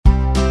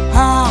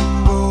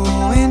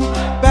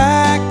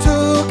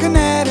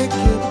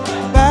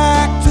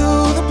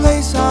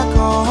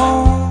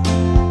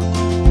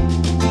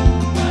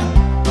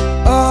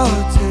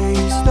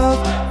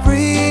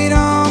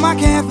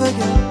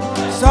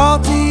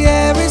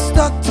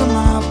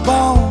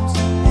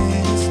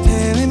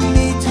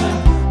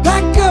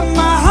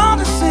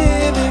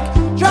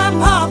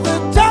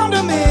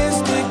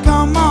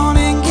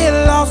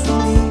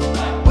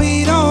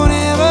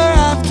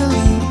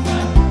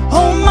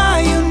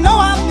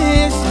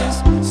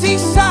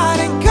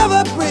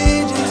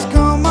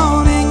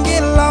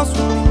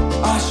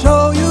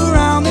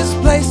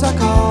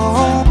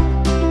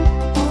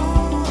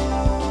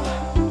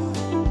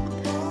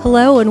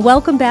and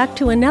welcome back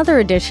to another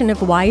edition of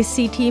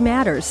YCT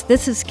Matters.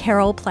 This is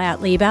Carol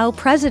Platt-Liebau,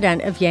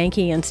 president of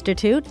Yankee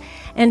Institute,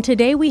 and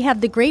today we have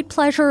the great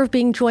pleasure of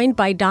being joined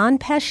by Don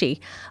Pesci,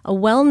 a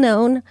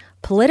well-known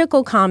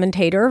political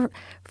commentator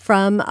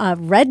from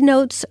Red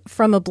Notes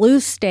from a Blue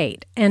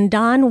State. And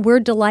Don, we're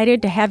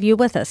delighted to have you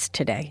with us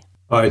today.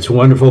 It's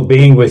wonderful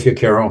being with you,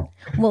 Carol.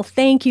 Well,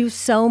 thank you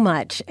so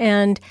much.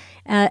 And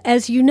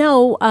as you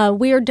know,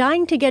 we are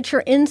dying to get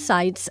your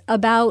insights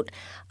about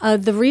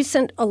the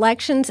recent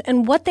elections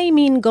and what they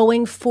mean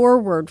going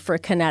forward for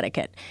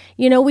Connecticut.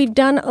 You know, we've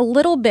done a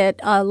little bit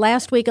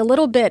last week, a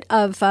little bit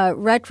of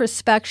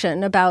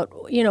retrospection about,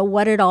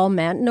 what it all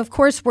meant. And of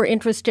course, we're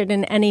interested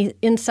in any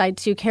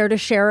insights you care to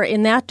share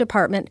in that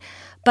department.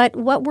 But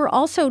what we're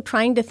also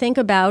trying to think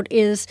about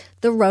is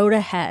the road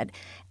ahead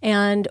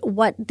and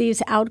what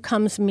these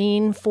outcomes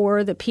mean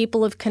for the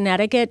people of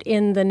Connecticut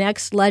in the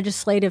next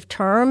legislative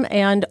term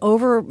and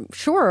over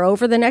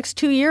the next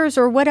 2 years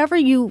or whatever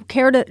you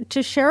care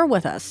to share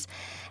with us.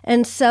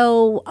 And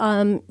so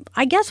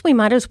I guess we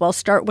might as well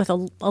start with a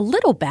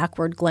little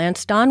backward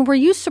glance. Don, were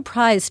you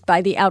surprised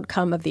by the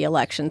outcome of the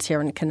elections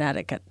here in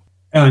Connecticut?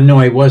 No,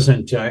 I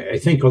wasn't. I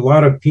think a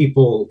lot of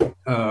people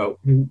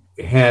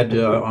had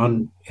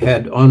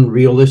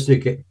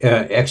unrealistic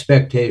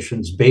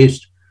expectations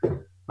based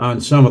on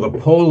some of the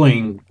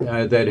polling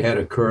that had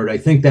occurred. I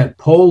think that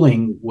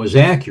polling was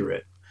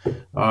accurate.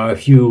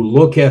 If you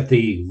look at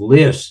the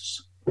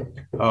lists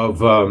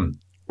of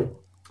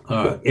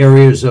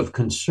areas of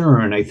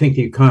concern, I think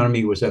the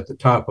economy was at the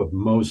top of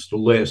most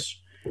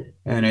lists,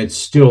 and it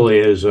still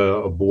is.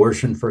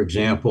 Abortion, for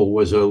example,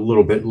 was a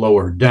little bit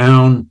lower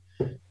down.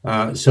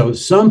 So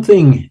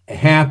something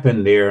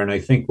happened there, and I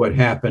think what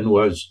happened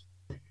was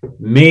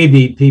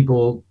maybe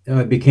people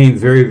became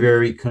very,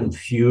 very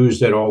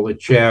confused at all the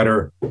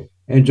chatter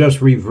and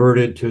just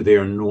reverted to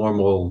their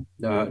normal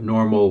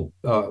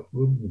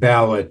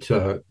ballot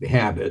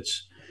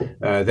habits.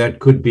 That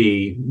could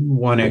be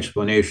one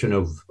explanation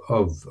of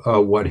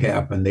what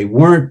happened. They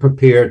weren't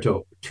prepared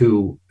to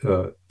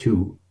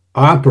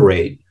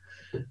operate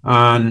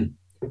on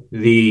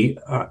their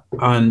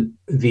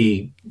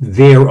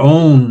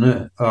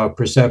own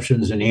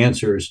perceptions and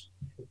answers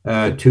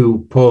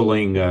to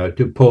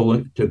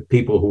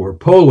people who were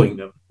polling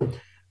them.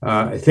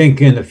 I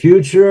think in the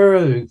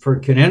future for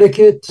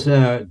Connecticut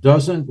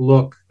doesn't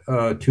look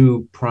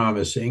too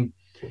promising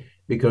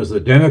because the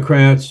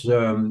Democrats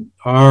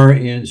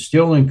are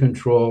still in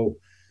control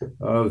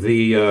of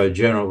the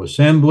General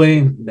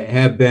Assembly. They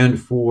have been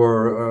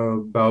for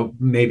about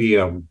maybe,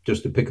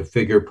 just to pick a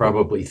figure,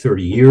 probably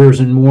 30 years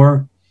and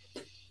more.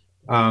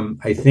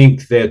 I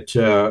think that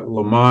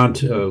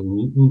Lamont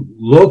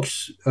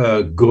looks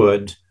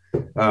good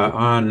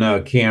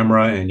on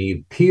camera, and he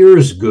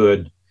appears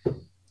good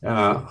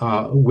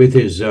with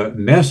his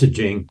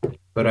messaging.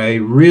 But I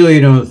really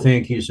don't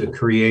think he's a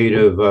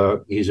creative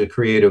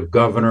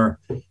governor.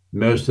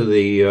 Most of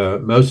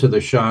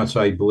the shots,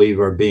 I believe,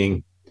 are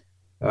being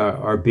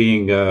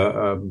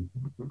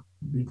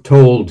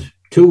told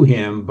to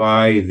him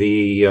by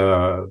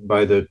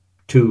the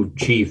two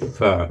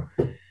chief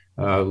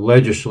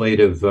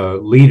legislative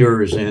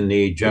leaders in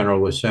the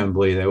General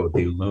Assembly. That would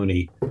be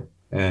Looney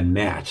and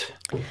Matt.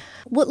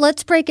 Well,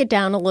 let's break it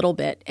down a little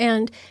bit.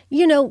 And,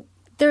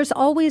 there's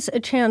always a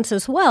chance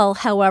as well,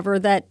 however,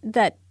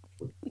 that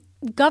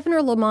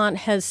Governor Lamont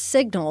has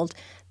signaled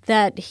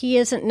that he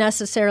isn't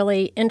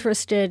necessarily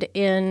interested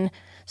in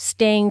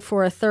staying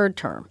for a third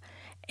term.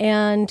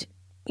 And,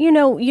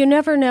 you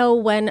never know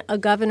when a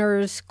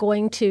governor's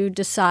going to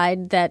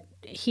decide that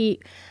he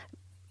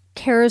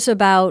cares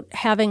about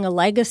having a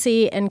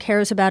legacy and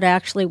cares about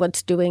actually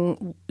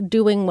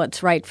doing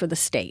what's right for the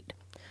state.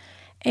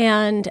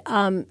 And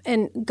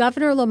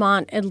Governor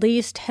Lamont at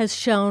least has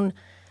shown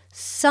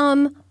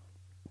some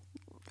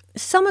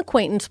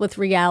acquaintance with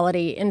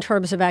reality in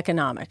terms of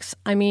economics.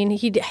 I mean,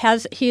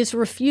 he's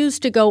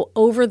refused to go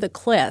over the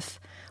cliff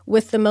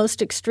with the most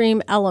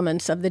extreme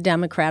elements of the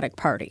Democratic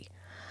Party.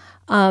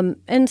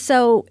 And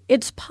so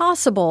it's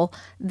possible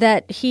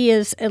that he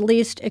is at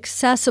least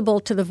accessible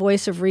to the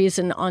voice of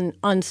reason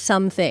on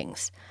some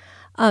things.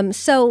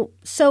 So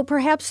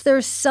perhaps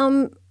there's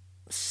some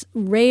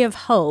ray of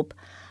hope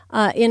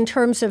in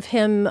terms of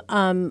him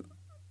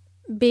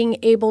being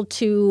able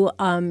to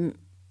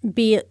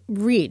be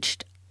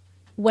reached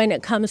when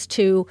it comes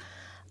to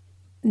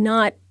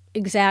not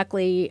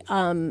exactly,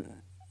 going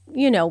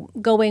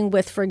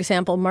with, for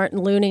example,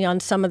 Martin Looney on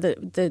some of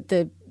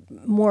the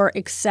more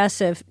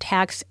excessive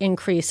tax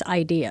increase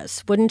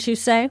ideas. Wouldn't you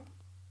say?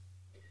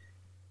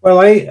 Well,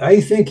 I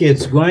think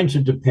it's going to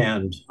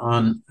depend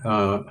on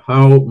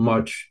how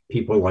much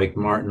people like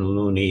Martin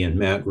Looney and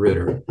Matt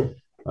Ritter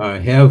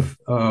have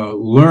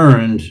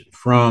learned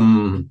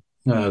from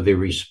the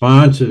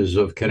responses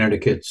of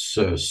Connecticut's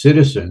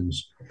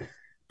citizens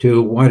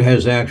to what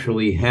has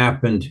actually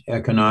happened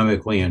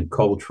economically and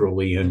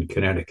culturally in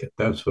Connecticut.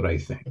 That's what I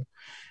think.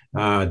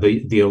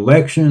 The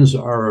elections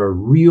are a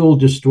real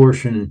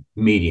distortion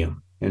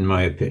medium, in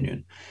my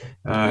opinion,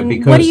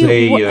 because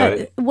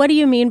what do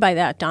you mean by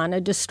that, Don?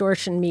 A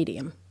distortion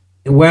medium?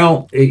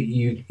 Well,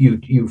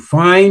 you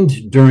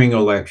find during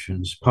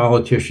elections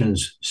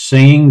politicians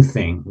saying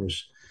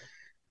things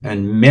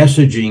and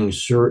messaging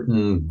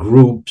certain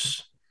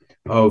groups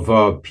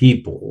of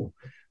people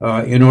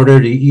in order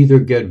to either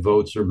get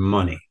votes or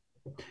money.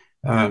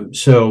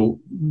 So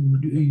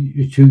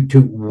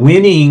to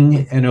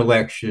winning an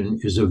election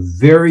is a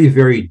very,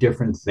 very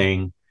different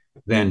thing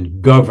than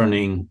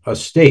governing a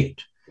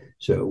state.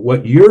 So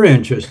what you're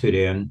interested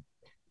in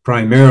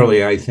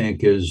primarily, I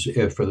think, is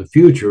for the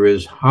future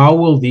is how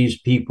will these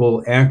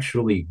people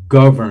actually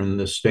govern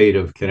the state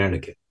of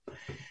Connecticut?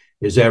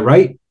 Is that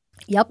right?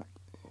 Yep.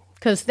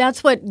 Because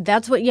that's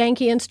what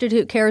Yankee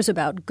Institute cares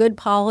about: good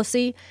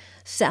policy,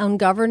 sound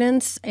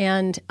governance,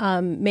 and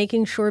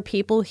making sure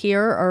people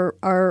here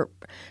are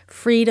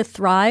free to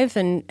thrive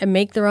and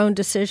make their own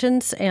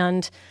decisions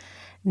and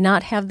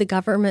not have the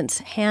government's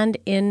hand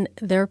in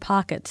their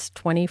pockets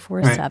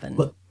 24/7.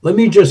 Right. Let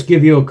me just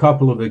give you a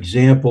couple of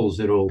examples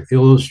that will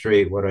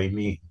illustrate what I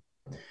mean.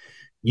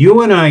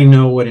 You and I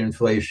know what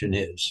inflation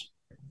is.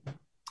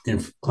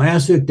 In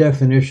classic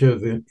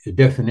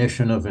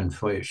definition of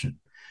inflation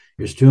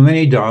is too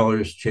many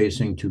dollars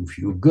chasing too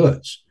few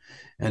goods.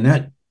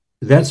 And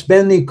that's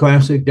been the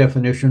classic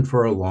definition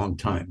for a long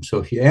time. So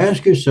if you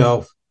ask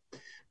yourself,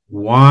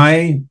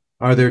 why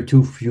are there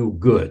too few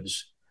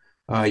goods?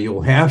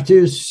 You'll have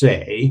to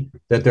say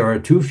that there are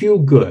too few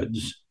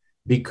goods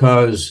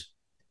because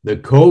the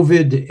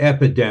COVID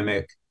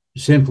epidemic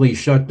simply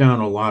shut down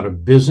a lot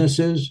of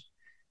businesses,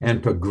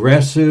 and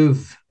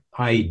progressive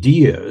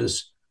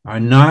ideas are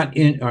not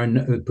in are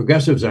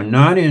progressives are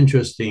not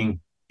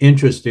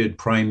interested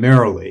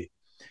primarily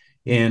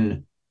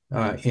in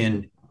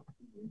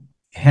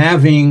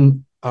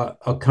having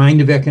a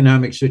kind of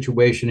economic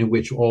situation in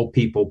which all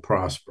people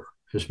prosper,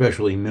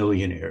 especially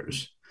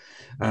millionaires.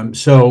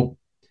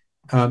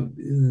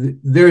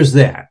 There's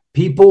that.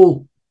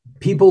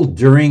 People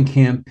during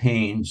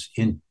campaigns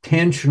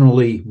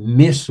intentionally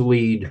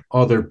mislead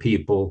other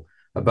people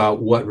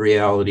about what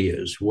reality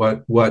is,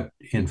 what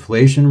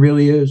inflation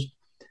really is,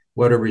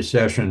 what a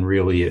recession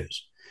really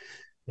is.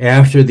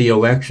 After the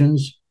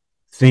elections,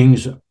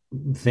 things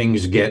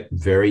get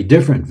very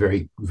different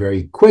very,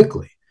 very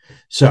quickly.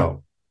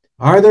 So,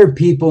 are there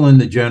people in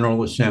the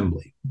General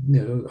Assembly?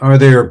 Are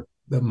there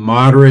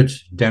moderate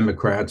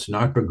Democrats,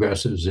 not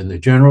progressives, in the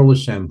General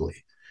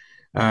Assembly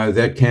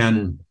that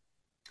can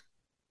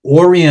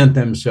orient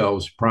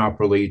themselves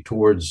properly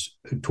towards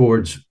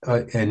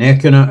a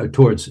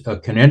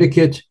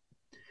Connecticut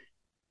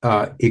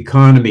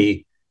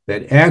economy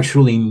that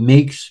actually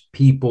makes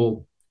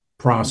people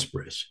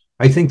prosperous?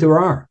 I think there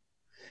are.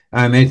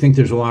 I think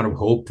there's a lot of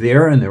hope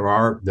there, and there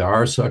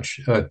are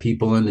such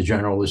people in the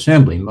General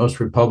Assembly.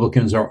 Most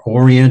Republicans are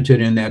oriented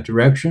in that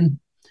direction.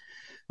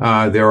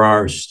 There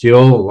are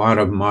still a lot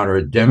of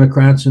moderate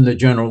Democrats in the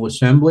General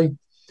Assembly,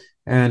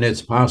 and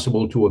it's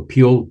possible to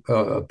appeal.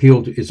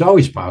 It's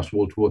always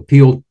possible to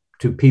appeal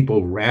to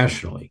people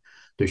rationally,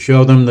 to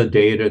show them the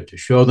data, to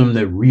show them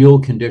the real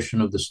condition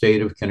of the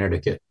state of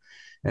Connecticut,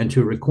 and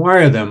to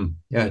require them,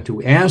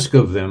 to ask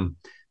of them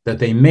that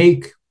they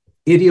make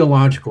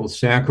ideological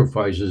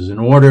sacrifices in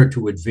order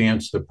to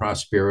advance the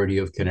prosperity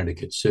of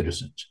Connecticut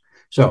citizens.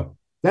 So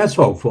that's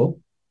hopeful.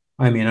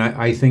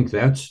 I think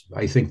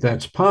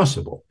that's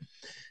possible.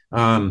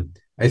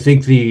 I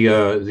think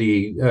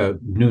the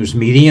news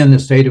media in the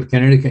state of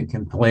Connecticut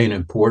can play an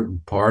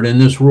important part in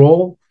this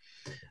role.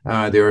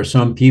 There are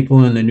some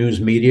people in the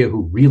news media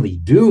who really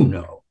do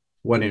know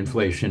what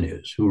inflation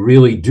is, who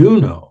really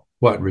do know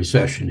what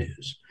recession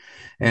is.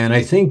 And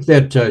I think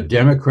that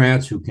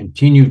Democrats who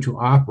continue to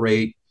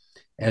operate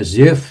as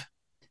if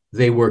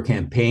they were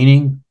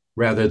campaigning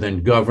rather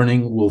than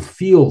governing will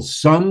feel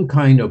some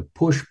kind of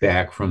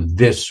pushback from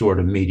this sort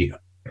of media.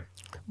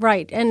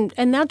 Right. And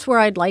that's where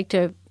I'd like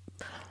to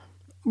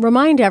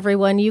remind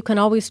everyone you can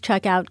always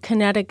check out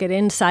Connecticut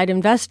Inside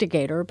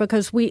Investigator,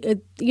 because the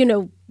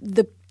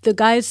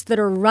guys that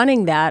are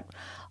running that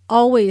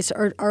always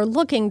are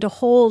looking to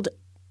hold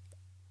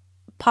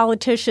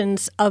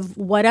politicians of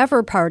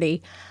whatever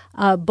party,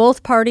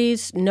 both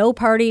parties, no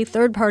party,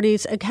 third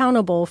parties,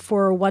 accountable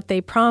for what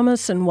they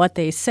promise and what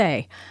they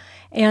say.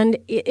 And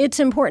it's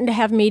important to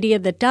have media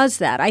that does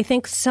that. I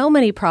think so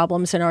many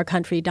problems in our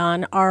country,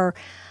 Don, are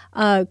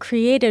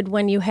created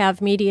when you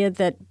have media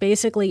that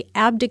basically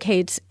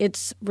abdicates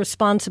its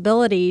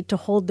responsibility to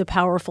hold the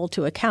powerful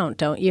to account,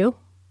 don't you?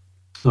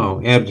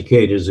 Oh,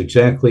 abdicate is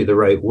exactly the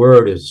right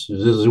word. This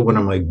is one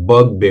of my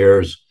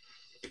bugbears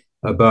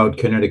about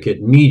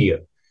Connecticut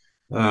media.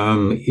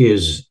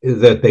 Is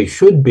that they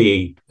should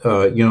be,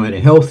 in a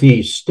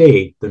healthy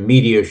state, the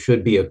media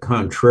should be a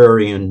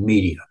contrarian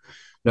media.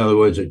 In other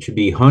words, it should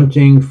be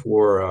hunting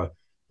for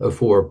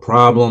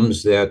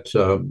problems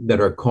that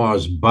are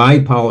caused by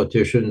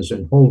politicians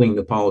and holding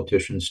the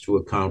politicians to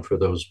account for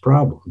those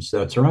problems.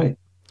 That's right.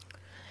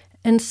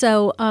 And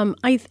so,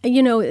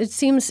 it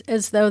seems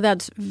as though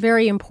that's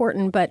very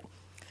important, but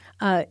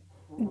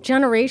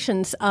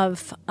generations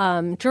of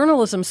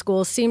journalism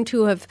schools seem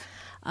to have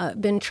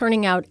been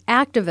churning out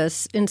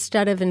activists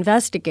instead of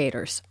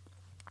investigators.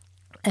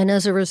 And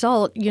as a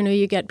result,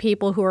 you get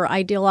people who are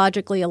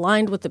ideologically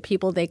aligned with the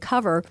people they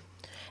cover.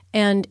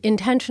 And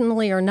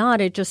intentionally or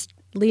not, it just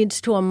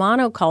leads to a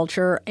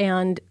monoculture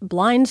and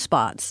blind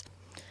spots.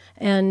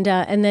 And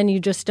then you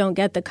just don't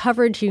get the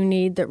coverage you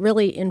need that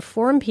really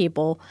inform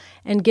people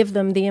and give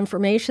them the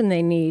information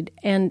they need.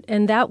 And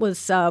that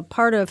was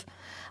part of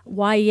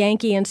why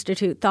Yankee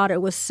Institute thought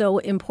it was so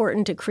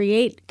important to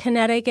create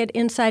Connecticut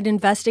Inside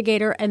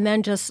Investigator and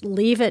then just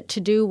leave it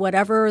to do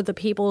whatever the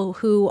people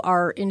who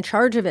are in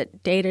charge of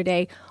it day to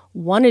day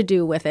want to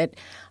do with it.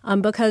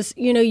 Because,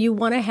 you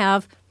want to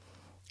have,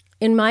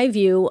 in my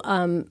view,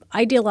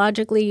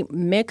 ideologically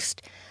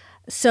mixed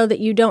so that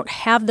you don't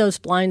have those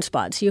blind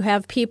spots. You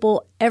have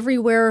people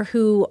everywhere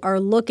who are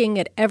looking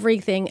at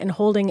everything and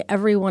holding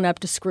everyone up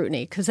to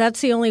scrutiny, because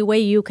that's the only way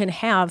you can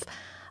have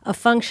a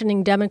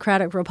functioning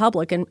democratic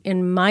republic,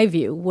 in my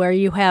view, where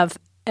you have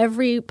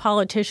every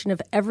politician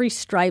of every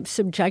stripe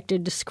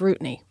subjected to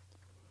scrutiny.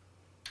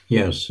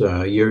 Yes,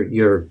 what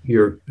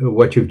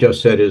you've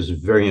just said is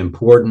very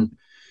important,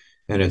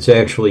 and it's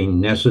actually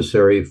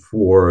necessary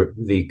for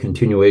the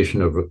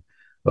continuation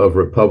of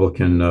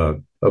Republican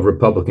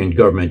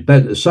government.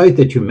 But the site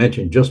that you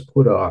mentioned just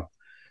put up,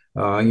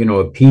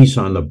 a piece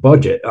on the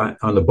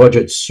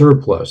budget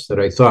surplus that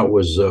I thought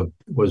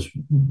was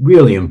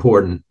really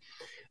important.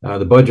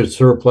 The budget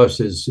surplus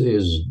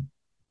is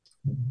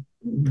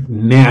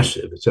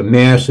massive. It's a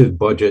massive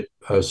budget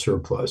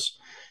surplus.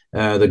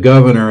 The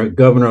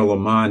Governor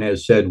Lamont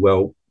has said,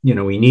 well,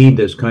 we need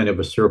this kind of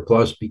a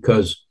surplus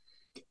because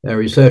a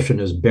recession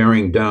is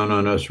bearing down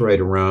on us right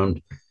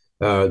around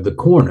the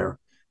corner.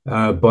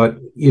 But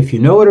if you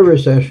know what a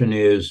recession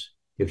is,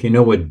 if you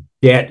know what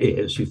debt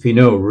is, if you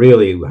know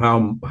really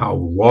how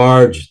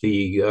large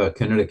the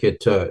Connecticut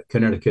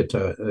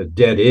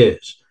debt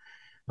is,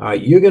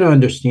 you're going to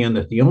understand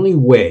that the only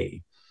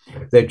way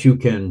that you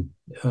can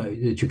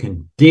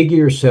dig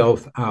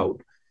yourself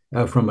out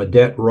from a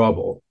debt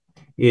rubble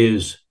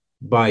is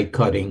by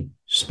cutting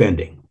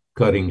spending.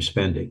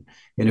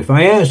 And if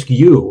I ask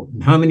you,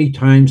 how many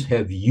times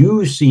have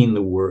you seen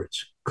the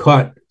words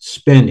cut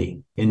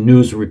spending in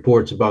news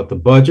reports about the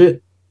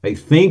budget? I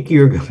think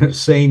you're going to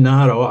say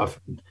not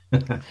often.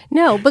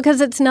 No, because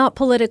it's not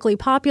politically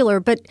popular.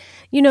 But,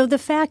 the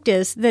fact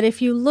is that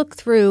if you look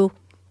through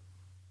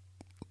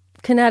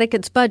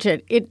Connecticut's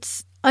budget,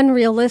 it's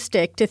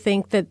unrealistic to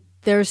think that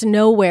there's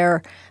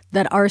nowhere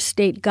that our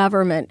state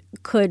government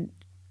could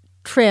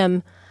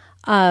trim.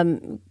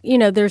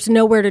 There's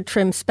nowhere to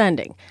trim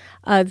spending.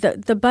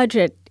 The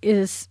budget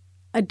is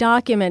a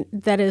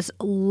document that is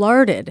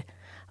larded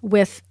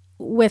with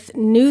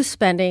new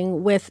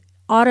spending, with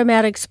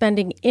automatic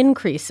spending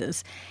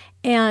increases,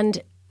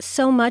 and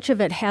so much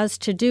of it has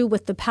to do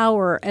with the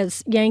power,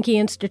 as Yankee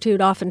Institute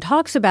often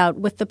talks about,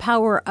 with the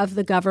power of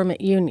the government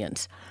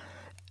unions.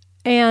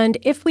 And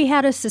if we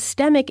had a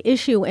systemic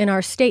issue in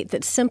our state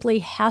that simply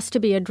has to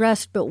be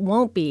addressed but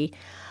won't be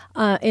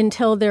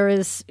until there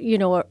is,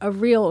 a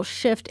real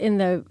shift in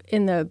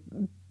the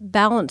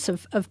balance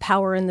of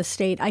power in the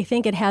state, I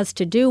think it has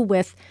to do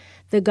with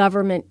the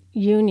government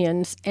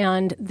unions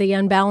and the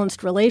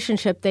unbalanced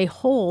relationship they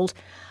hold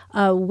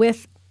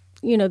with,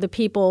 the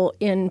people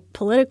in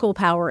political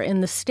power in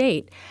the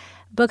state.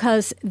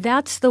 Because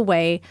that's the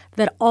way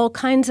that all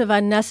kinds of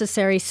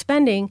unnecessary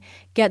spending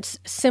gets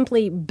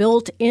simply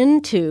built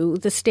into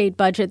the state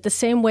budget, the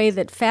same way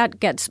that fat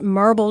gets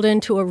marbled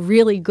into a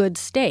really good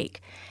steak.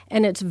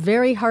 And it's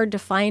very hard to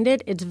find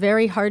it. It's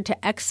very hard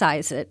to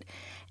excise it.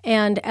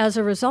 And as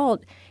a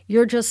result,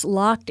 you're just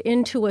locked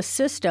into a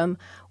system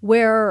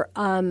where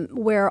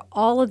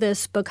all of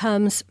this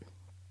becomes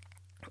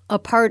a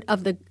part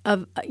of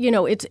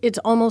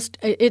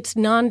it's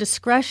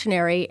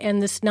non-discretionary,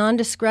 and this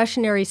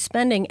non-discretionary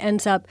spending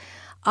ends up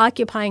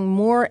occupying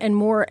more and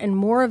more and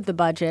more of the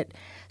budget,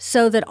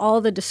 so that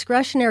all the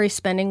discretionary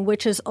spending,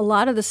 which is a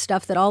lot of the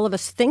stuff that all of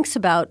us thinks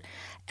about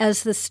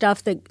as the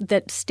stuff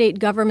that state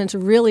government's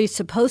really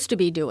supposed to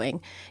be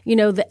doing,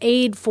 the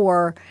aid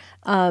for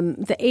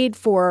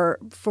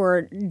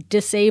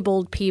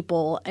disabled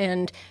people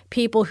and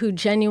people who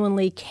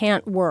genuinely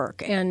can't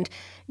work, and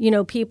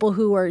people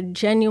who are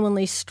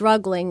genuinely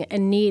struggling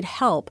and need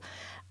help.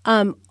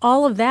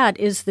 All of that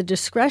is the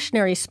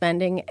discretionary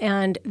spending,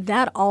 and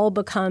that all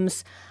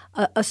becomes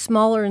a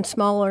smaller and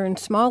smaller and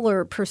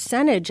smaller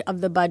percentage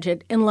of the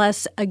budget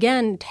unless,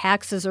 again,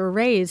 taxes are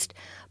raised,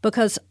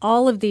 because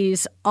all of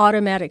these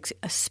automatic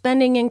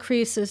spending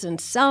increases and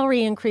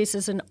salary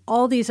increases and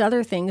all these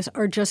other things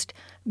are just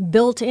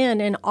built in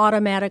and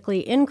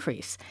automatically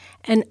increase.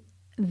 And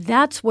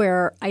that's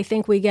where I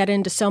think we get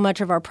into so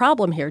much of our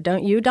problem here.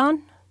 Don't you,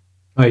 Don?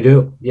 I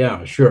do.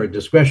 Yeah, sure.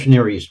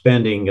 Discretionary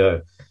spending.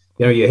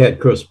 You had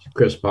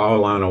Chris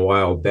Powell on a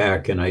while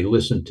back, and I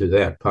listened to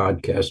that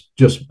podcast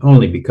just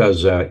only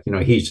because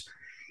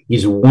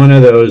he's one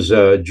of those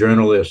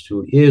journalists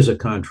who is a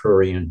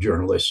contrarian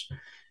journalist,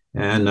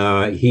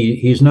 and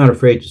he's not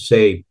afraid to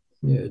say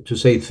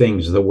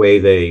things the way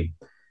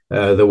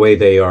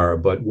they are.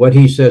 But what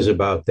he says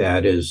about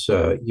that is,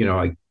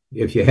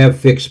 if you have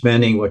fixed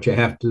spending,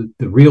 the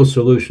real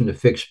solution to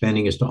fixed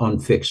spending is to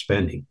unfix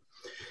spending.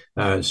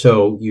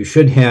 So you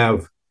should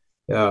have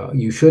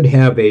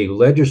a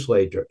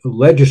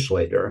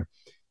legislator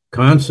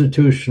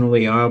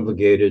constitutionally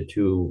obligated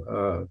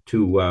to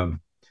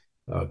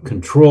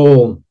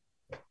control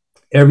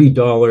every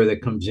dollar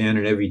that comes in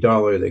and every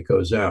dollar that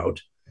goes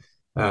out.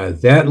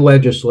 That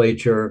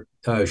legislature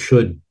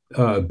should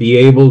be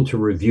able to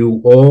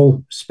review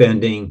all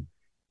spending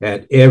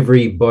at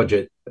every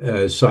budget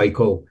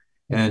cycle.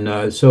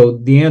 And so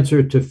the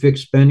answer to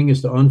fixed spending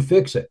is to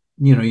unfix it.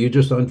 You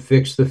just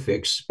unfix the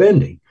fixed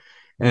spending.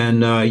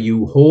 And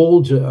you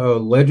hold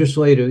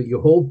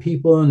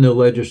people in the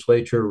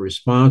legislature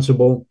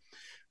responsible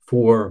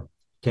for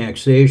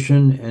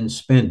taxation and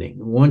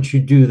spending. Once you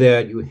do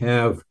that, you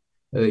have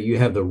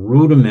the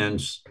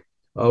rudiments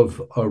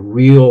of a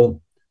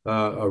real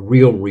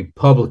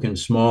Republican,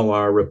 small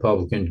r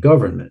Republican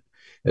government.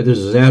 And this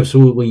is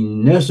absolutely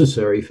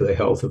necessary for the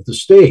health of the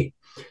state.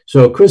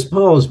 So Chris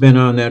Paul has been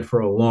on that for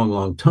a long,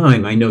 long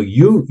time. I know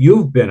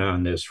you've been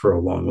on this for a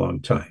long,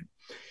 long time.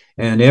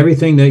 And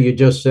everything that you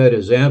just said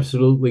is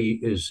absolutely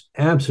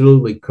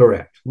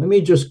correct. Let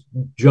me just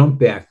jump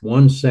back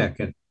 1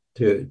 second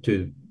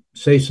to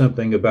say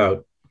something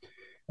about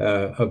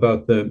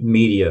the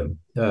media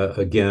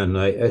again.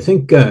 I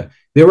think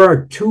there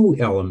are two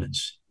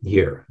elements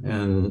here,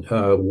 and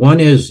one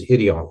is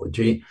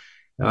ideology.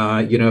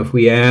 If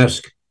we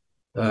ask,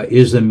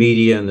 is the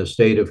media in the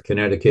state of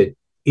Connecticut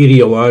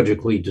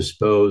ideologically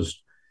disposed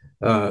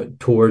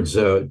towards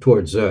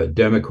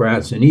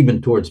Democrats and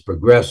even towards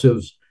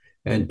progressives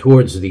and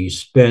towards the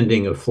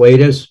spending of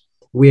flatus,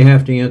 we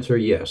have to answer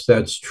yes,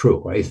 that's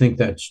true. I think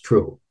that's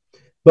true.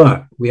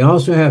 But we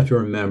also have to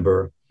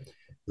remember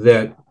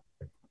that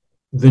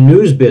the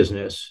news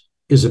business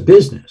is a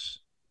business.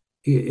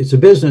 It's a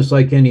business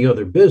like any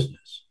other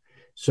business.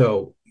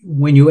 So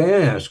when you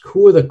ask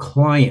who are the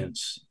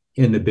clients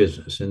in the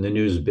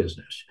news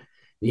business,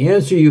 the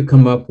answer you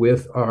come up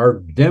with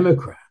are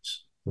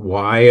Democrats.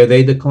 Why are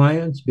they the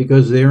clients?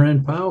 Because they're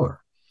in power.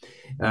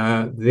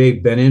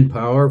 They've been in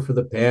power for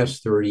the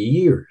past 30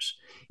 years.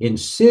 In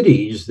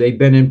cities, they've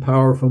been in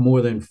power for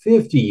more than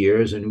 50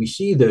 years, and we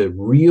see the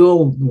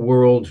real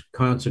world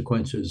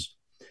consequences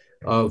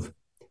of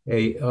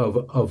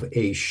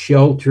a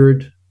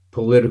sheltered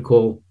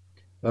political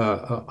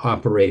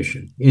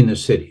operation in the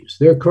cities.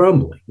 They're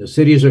crumbling. The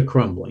cities are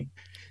crumbling.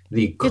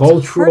 The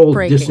cultural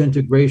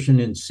disintegration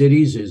in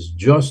cities is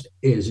just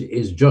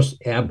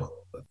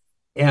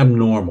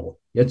abnormal.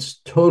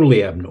 It's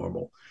totally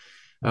abnormal.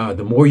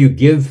 The more you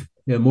give,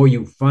 the more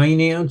you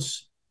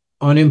finance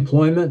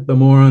unemployment, the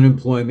more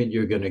unemployment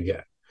you're going to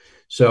get.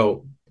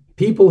 So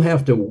people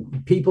have to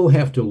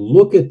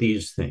look at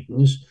these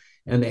things,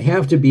 and they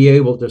have to be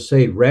able to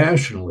say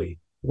rationally,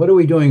 what are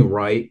we doing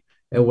right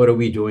and what are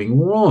we doing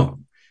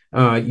wrong?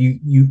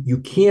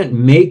 You can't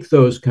make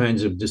those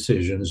kinds of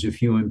decisions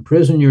if you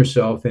imprison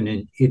yourself in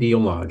an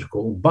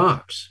ideological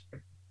box.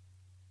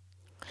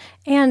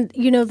 And,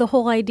 the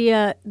whole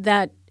idea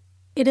that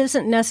it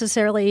isn't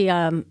necessarily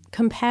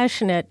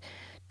compassionate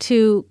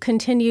to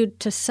continue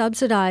to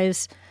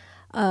subsidize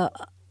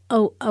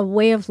a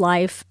way of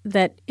life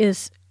that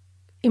is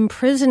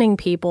imprisoning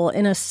people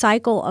in a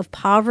cycle of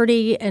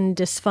poverty and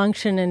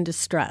dysfunction and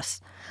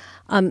distress.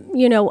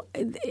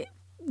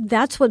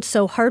 That's what's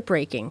so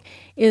heartbreaking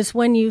is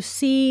when you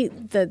see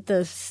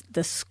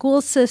the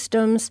school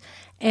systems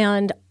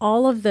and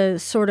all of the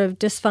sort of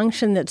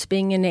dysfunction that's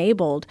being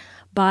enabled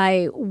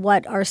by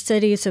what our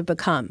cities have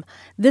become.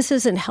 This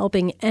isn't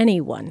helping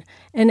anyone.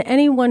 And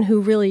anyone who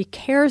really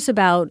cares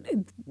about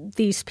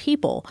these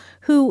people,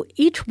 who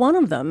each one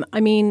of them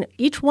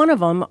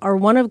are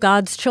one of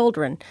God's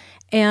children,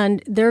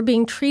 and they're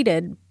being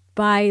treated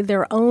by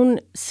their own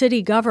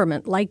city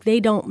government like they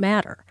don't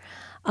matter.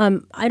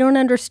 I don't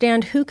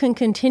understand who can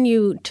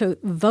continue to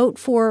vote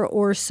for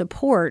or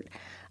support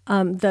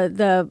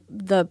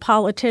the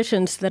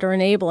politicians that are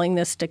enabling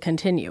this to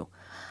continue.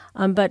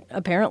 But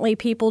apparently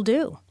people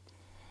do.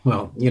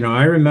 Well,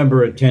 I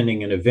remember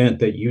attending an event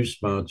that you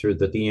sponsored,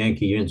 that the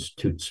Yankee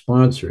Institute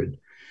sponsored,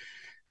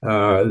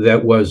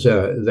 that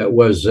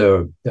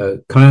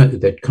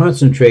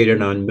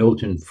concentrated on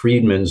Milton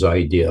Friedman's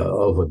idea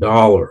of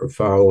 $1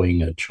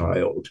 following a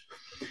child.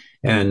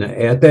 And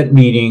at that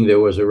meeting,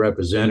 there was a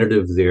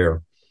representative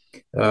there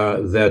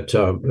that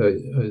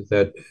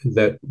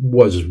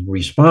was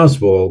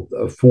responsible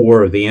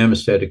for the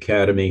Amistad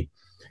Academy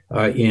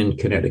in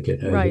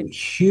Connecticut. Right. A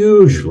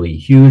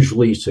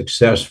hugely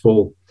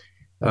successful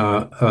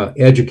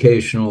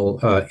educational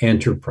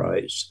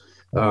enterprise.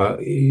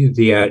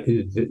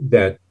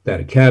 That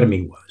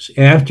academy was.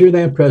 After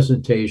that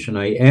presentation,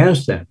 I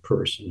asked that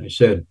person. I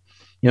said,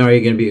 are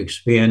you going to be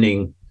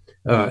expanding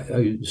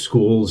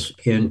schools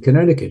in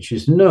Connecticut? She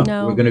said, no,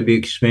 we're going to be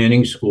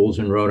expanding schools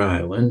in Rhode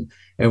Island,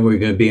 and we're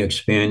going to be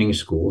expanding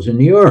schools in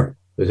New York.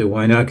 I said,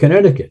 why not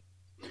Connecticut?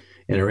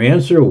 And her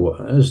answer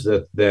was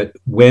that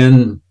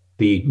when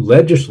the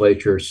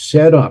legislature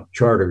set up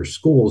charter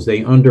schools,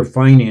 they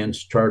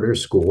underfinanced charter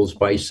schools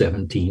by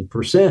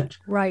 17%.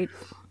 Right.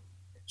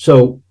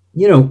 So,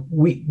 the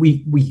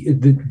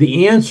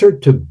answer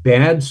to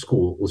bad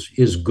schools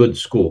is good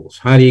schools.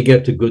 How do you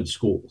get to good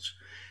schools?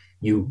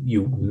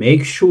 You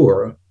make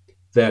sure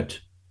that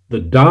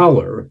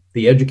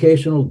the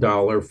educational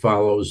dollar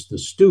follows the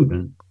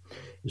student,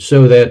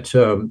 so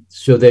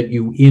that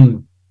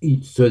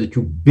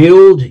you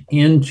build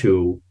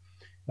into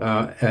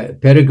a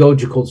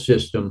pedagogical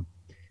system,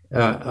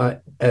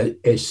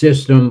 a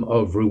system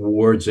of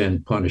rewards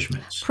and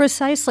punishments.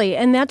 Precisely.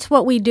 And that's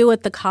what we do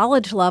at the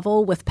college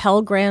level with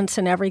Pell Grants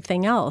and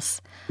everything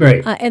else.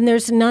 Right. And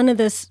there's none of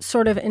this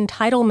sort of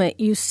entitlement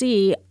you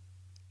see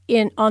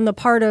on the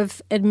part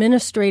of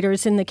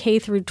administrators in the K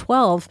through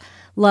 12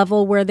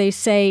 level, where they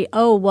say,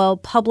 oh, well,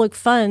 public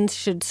funds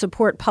should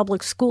support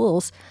public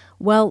schools.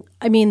 Well,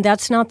 I mean,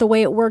 that's not the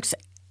way it works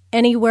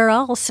anywhere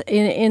else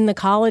in the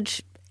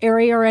college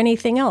area or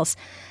anything else.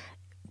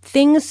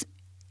 Things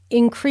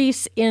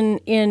increase in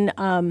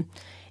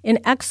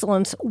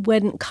excellence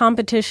when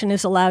competition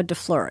is allowed to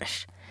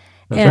flourish.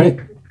 That's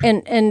right.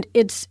 And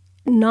it's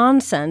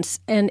nonsense,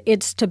 and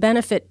it's to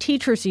benefit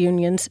teachers'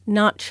 unions,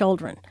 not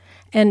children.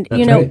 And,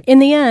 That's right. In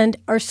the end,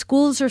 our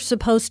schools are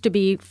supposed to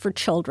be for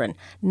children,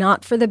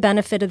 not for the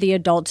benefit of the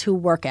adults who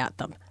work at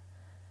them.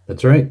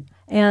 That's right.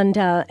 And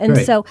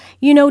Right. so,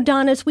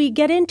 Don, as we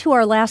get into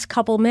our last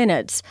couple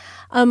minutes,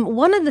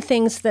 one of the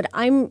things that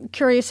I'm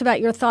curious about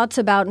your thoughts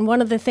about, and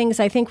one of the things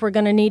I think we're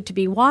going to need to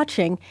be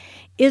watching,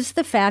 is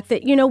the fact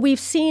that, we've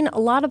seen a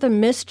lot of the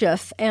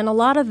mischief and a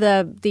lot of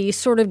the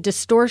sort of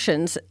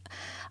distortions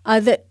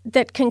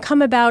that can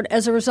come about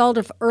as a result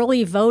of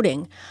early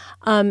voting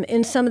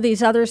in some of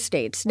these other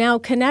states. Now,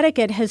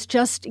 Connecticut has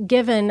just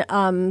given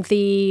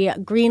the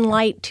green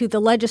light to the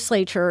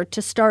legislature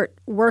to start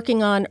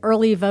working on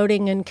early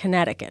voting in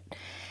Connecticut.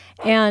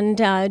 And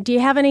do you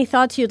have any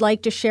thoughts you'd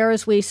like to share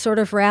as we sort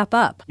of wrap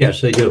up?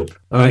 Yes, I do.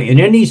 In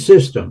any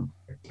system,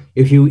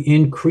 if you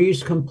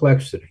increase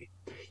complexity,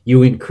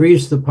 you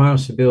increase the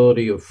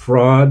possibility of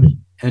fraud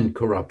and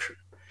corruption.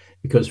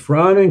 Because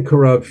fraud and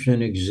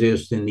corruption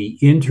exist in the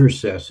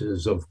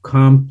interstices of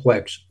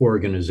complex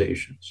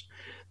organizations.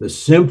 The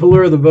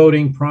simpler the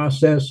voting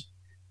process,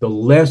 the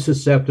less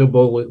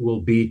susceptible it will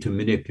be to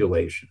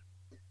manipulation.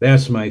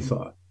 That's my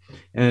thought.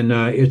 And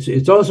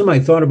it's also my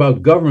thought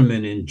about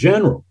government in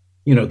general.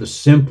 The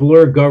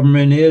simpler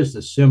government is,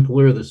 the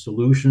simpler the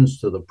solution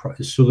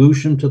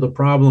to the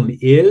problem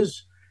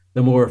is,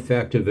 the more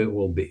effective it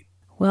will be.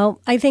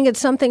 Well, I think it's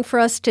something for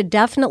us to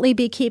definitely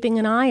be keeping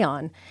an eye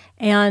on.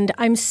 And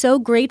I'm so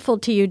grateful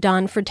to you,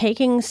 Don, for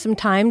taking some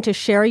time to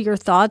share your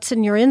thoughts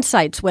and your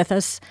insights with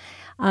us.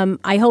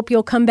 I hope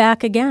you'll come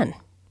back again.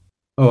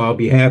 Oh, I'll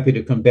be happy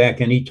to come back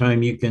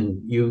anytime you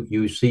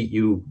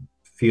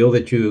feel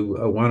that you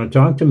want to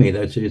talk to me.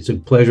 It's a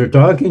pleasure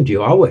talking to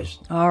you, always.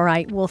 All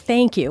right. Well,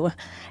 thank you.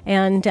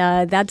 And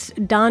that's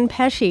Don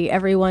Pesci,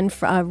 everyone,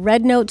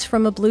 Red Notes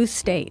from a Blue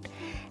State.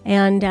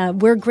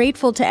 And we're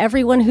grateful to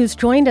everyone who's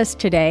joined us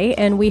today,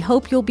 and we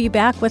hope you'll be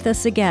back with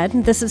us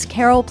again. This is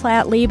Carol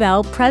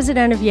Platt-Liebau,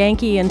 president of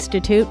Yankee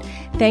Institute.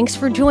 Thanks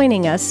for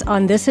joining us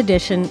on this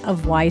edition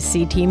of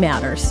YCT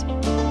Matters.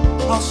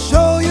 I'll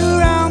show you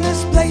around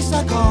this place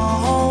I call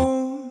home.